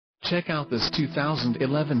Check out this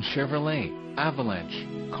 2011 Chevrolet Avalanche.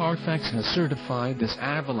 Carfax has certified this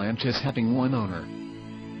Avalanche as having one owner.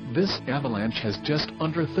 This Avalanche has just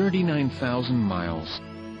under 39,000 miles.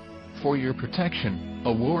 For your protection,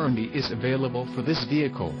 a warranty is available for this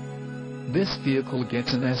vehicle. This vehicle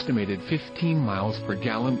gets an estimated 15 miles per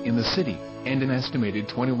gallon in the city, and an estimated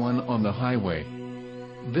 21 on the highway.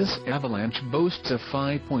 This Avalanche boasts a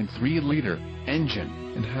 5.3-liter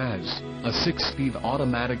engine, and has a 6-speed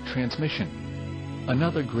automatic transmission.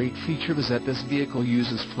 Another great feature is that this vehicle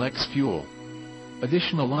uses flex fuel.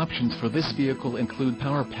 Additional options for this vehicle include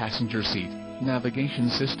power passenger seat, navigation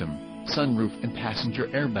system, sunroof and passenger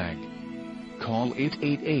airbag. Call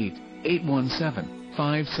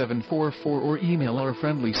 888-817-5744 or email our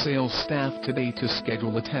friendly sales staff today to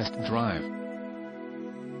schedule a test drive.